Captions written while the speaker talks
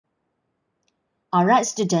Alright,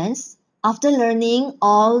 students, after learning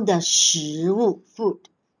all the 食物 food,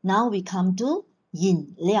 now we come to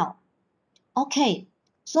饮料. Okay,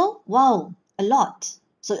 so wow, a lot.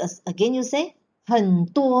 So again you say 很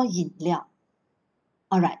多饮料.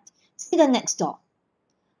 Alright, see the next door.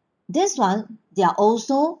 This one, they are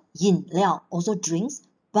also 饮料, also drinks,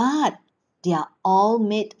 but they are all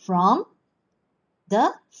made from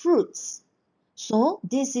the fruits. So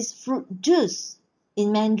this is fruit juice.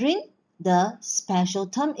 In Mandarin, the special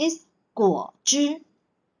term is 果汁,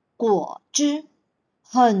果汁,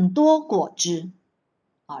很多果汁.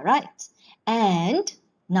 Alright, and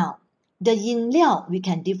now the 饮料 we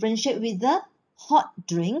can differentiate with the hot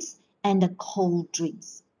drinks and the cold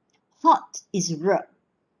drinks. Hot is 热.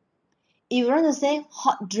 If you want to say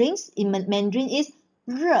hot drinks in Mandarin is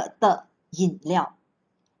热的饮料.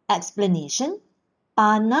 Explanation,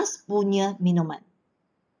 panas punya minuman.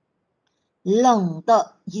 冷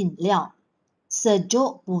的饮料,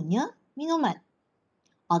 sejuk punya minuman.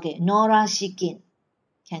 Okay, Nora Shikin,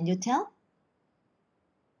 can you tell?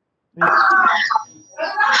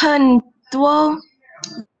 很多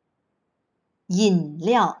饮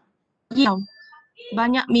料.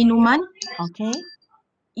 Banyak minuman. Okay.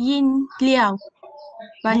 Yinliao.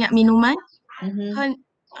 Banyak minuman.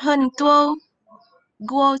 很多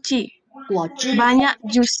果汁. 果汁. Banyak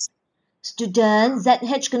jus. Student,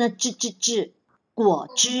 ZH kena 吱. 果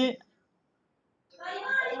汁.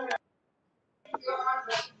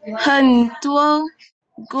 很多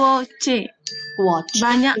果汁. 果汁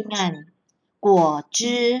Banyak ringan. 果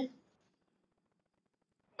汁.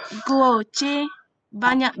 果汁.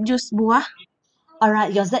 Banyak jus buah.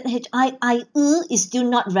 Alright, your ZHI is still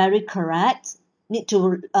not very correct. Need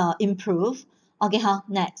to improve. Okay,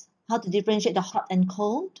 next. How to differentiate the hot and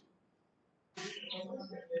cold?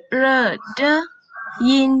 热的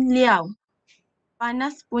饮料.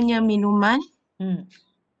 Panas punya minuman.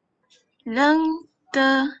 冷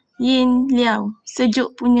的饮料.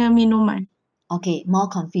 Sejuk punya minuman. Okay, more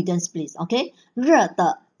confidence please. Okay, 热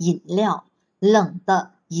的饮料,冷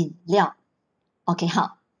的饮料. Okay,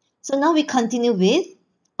 so now we continue with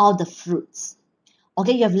all the fruits.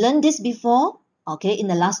 Okay, you have learned this before. Okay, in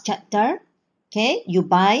the last chapter. Okay, you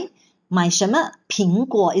buy 买什么苹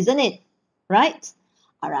果, isn't it? Right?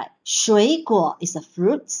 Alright, 水果 is a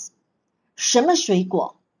fruit. 什么水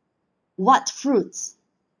果? What fruits?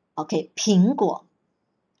 Okay, 苹果.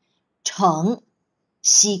 橙,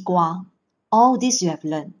 西瓜. All this you have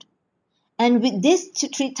learned. And with these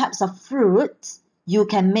three types of fruits, you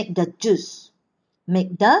can make the juice.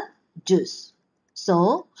 Make the juice.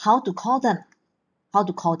 So, how to call them? How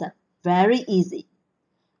to call them? Very easy.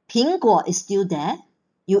 苹果 is still there.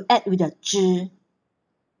 You add with the 汁.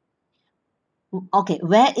 Okay,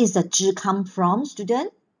 where is the 汁 come from,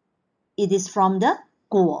 student? It is from the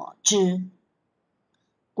果汁.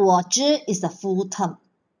 果汁 is a full term.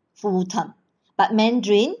 Full term. But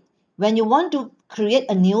Mandarin, when you want to create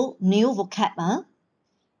a new vocab,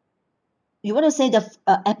 you want to say the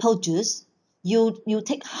apple juice, you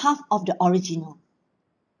take half of the original.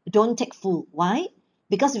 Don't take full. Why?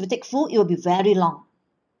 Because if you take full, it will be very long.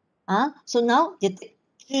 So now you take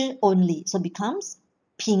汁 only. So it becomes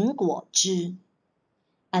苹果汁.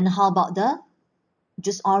 And how about the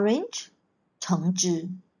juice orange? 橙汁.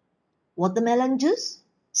 Watermelon juice?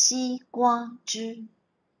 西瓜汁.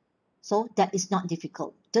 So that is not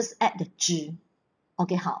difficult. Just add the 汁.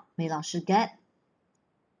 Okay, 好，梅老师 get.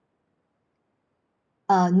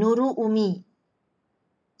 Nurul Umi.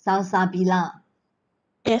 Salsabila.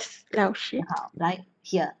 Yes, 老师。好，来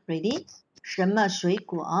here, ready? 什么水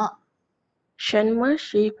果? 什么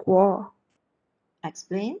水果?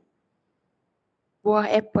 Explain. Buah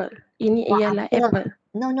apple. Ini ialah apple.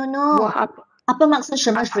 No. Buah apa? Apa maksud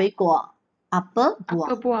什么水果? Apa buah?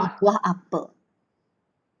 Apa buah? Buah apa?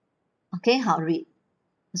 Okay, 好 read.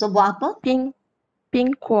 So buah apa?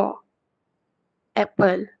 苹果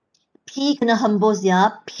apple. P kena hembus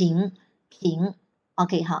ya. 苹.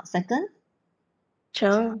 Okay, 好 second.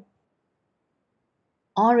 橙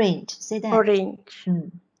Orange. Say that. orange.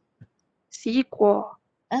 西瓜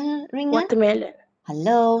Ringan. watermelon.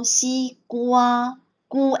 Hello, 西瓜.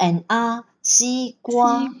 Gu and a. 西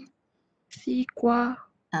瓜. 西瓜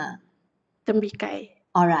tembikai.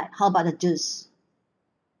 Alright, how about the juice?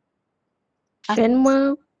 什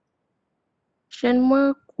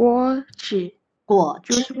么果汁? 果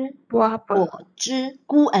汁. Buah apa? 果汁.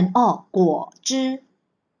 Gu and o. 果汁.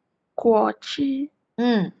 果汁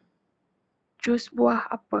jus buah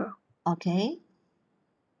apa? Okay.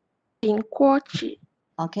 苹果汁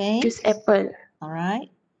Okay. jus apple. Alright.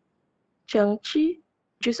 橙汁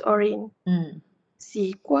jus orange.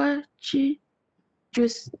 西瓜汁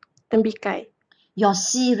jus tembikai. Your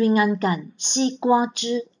C ringankan, 西瓜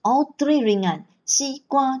汁, all three ringan, 西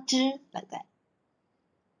瓜汁, like that.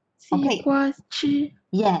 西瓜汁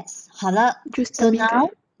Yes, 好了.，juice So 的饼干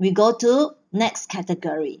now we go to next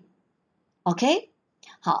category. Okay?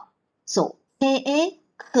 好 So KA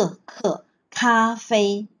可咖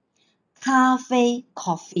啡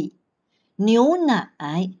coffee 牛奶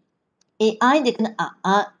AI dia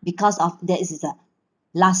kena because of there is a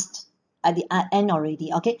last at the end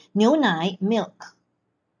already. Okay? 牛奶 milk.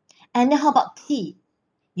 And then how about tea?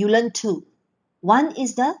 You learn two. One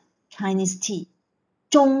is the Chinese tea.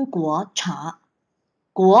 中国茶.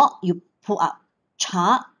 Guo you pull up.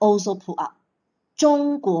 Cha also pull up.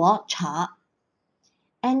 中国茶.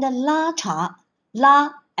 And the la cha,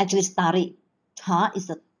 la actually started. Cha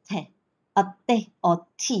is a te or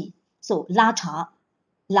tea. So la cha.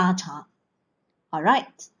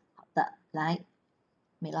 Alright. 好的，来，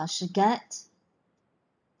美老师 get.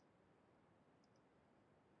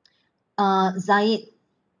 Zaid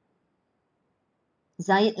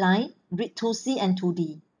来 read 2C and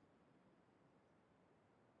 2D.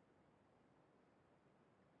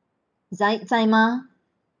 Zaid 在吗？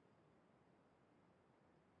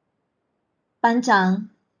班长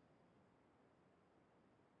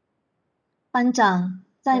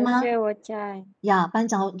在吗？我在。Yeah, 班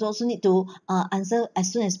长 also need to answer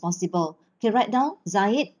as soon as possible. Okay, write down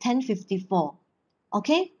Zaid 10:54.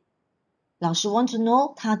 Okay? 老师 want to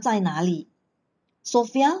know 他在哪里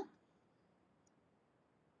Sophia?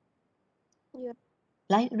 Yeah.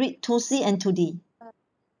 来 read 2C and 2D.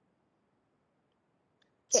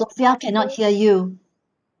 Okay, Sophia cannot hear you.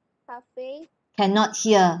 Cafe. Cannot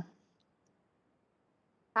hear.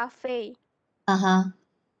 Cafe. Uh-huh.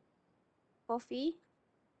 Coffee.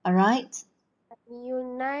 Alright.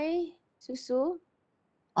 Yunai. Susu.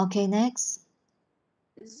 Okay, next.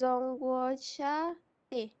 Zongguocha.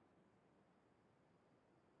 Teh.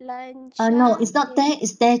 Lancha. No, it's not there.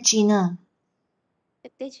 It's there, Gina.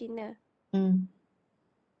 Teh Cina.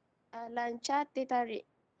 Lancha teh tarik.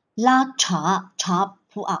 La cha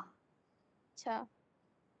pull up. Cha.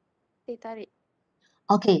 Teh tarik.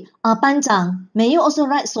 Okay, 班长, may you also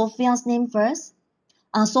write Sophia's name first?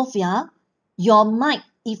 Sophia, your mic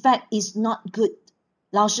effect is not good.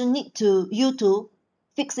 老师 need you to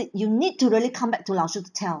fix it. You need to really come back to 老师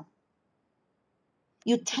to tell.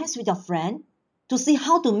 You test with your friend to see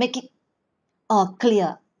how to make it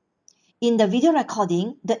clear. In the video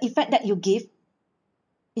recording, the effect that you give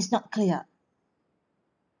is not clear.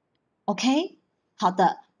 Okay? 好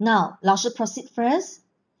的. Now, 老师 proceed first.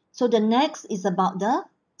 So the next is about the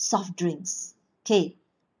soft drinks. Okay.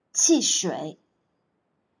 汽水.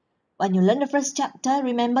 When you learn the first chapter,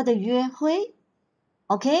 remember the 约会?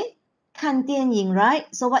 Okay? 看电影, right?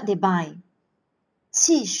 So what they buy?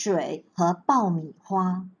 汽水和爆米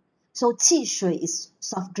花. So 汽水 is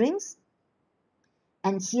soft drinks.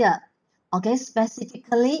 And here, okay,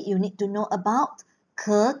 specifically, you need to know about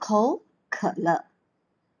可口可乐.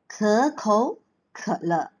 可口可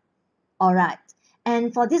乐. Alright.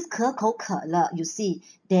 And for this 可口可乐, you see,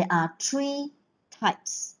 there are three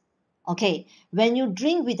types. Okay, when you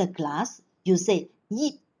drink with a glass, you say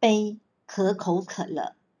一杯可口可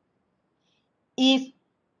乐. If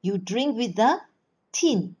you drink with the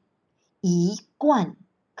tin, 一罐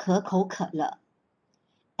可口可乐.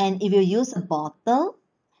 And if you use a bottle,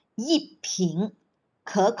 一瓶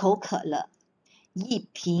可口可乐. 一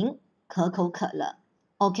瓶可口可乐.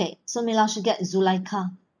 Okay, so may 老师 get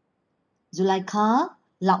Zulaika. Zulaika,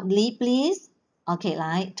 loudly please. Okay,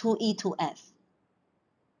 来 2E 2F.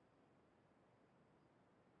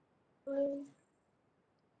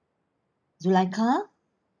 Zulaika?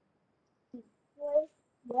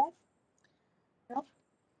 What?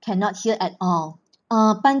 Cannot hear at all.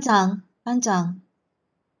 班长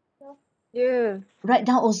Yeah. write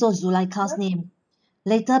down also Zulaika's name.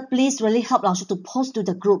 Later, please really help 老师 to post to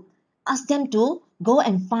the group. Ask them to go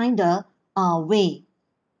and find the way.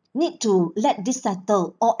 Need to let this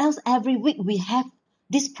settle, or else every week we have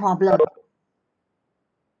this problem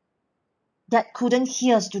that couldn't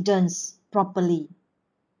hear students properly.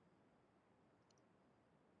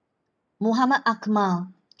 Muhammad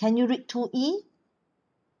Akmal, can you read 2E?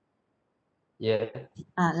 Yeah.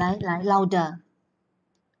 来 louder.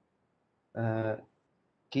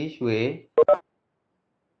 汽水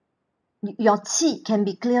Your 气 can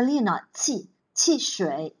be clearly not 汽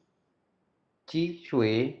水. 汽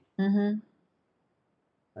水 Then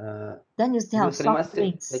you tell dua kalimat soft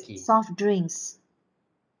drinks. lagi. Soft drinks.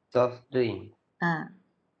 Soft drink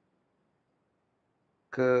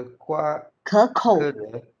可夸可口可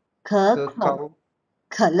乐可可口口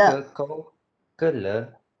可乐可口可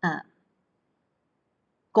乐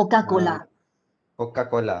Coca-Cola.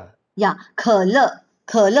 Coca-Cola. Yeah, 可乐，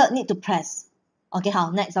可乐 need to press. Okay,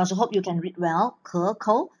 好 ，next. I also hope you can read well. 可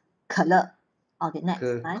口可乐。Okay,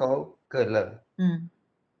 next. 来， Coca-Cola. 嗯，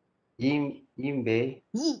 Imbe.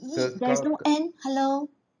 there's no N. Hello.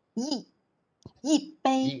 一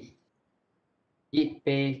杯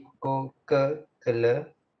Ipe Coca-Cola.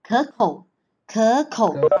 可口可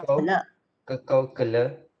乐。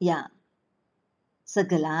 Coca-Cola. Yeah.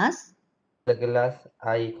 Segelas. Segelas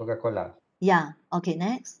air Coca-Cola. Yeah. Okay,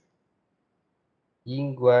 next.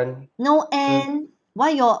 Yingguan No N.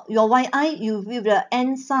 Why your YI you with the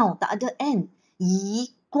N sound? Tak ada N.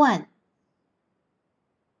 一罐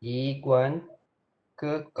Yiguan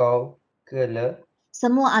Coca-Cola.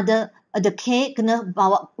 semua ada K kena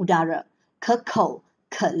bawa udara. 可口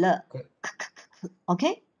可乐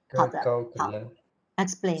OK 好的好 Coca-Cola.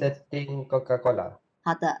 explain Setting Coca-Cola.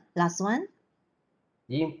 好的 last one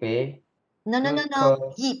Yimpe no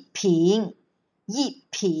一瓶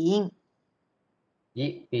Yiping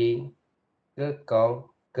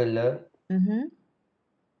Coca-Cola.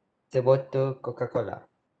 Sebotol Coca-Cola.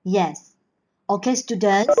 Yes. Okay,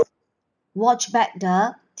 students, watch back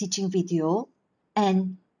the teaching video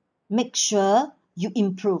and make sure you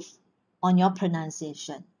improve on your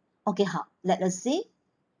pronunciation. Okay, 好 let us see.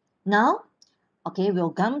 Now, okay,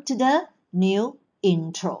 we'll come to the new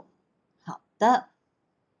intro. 好的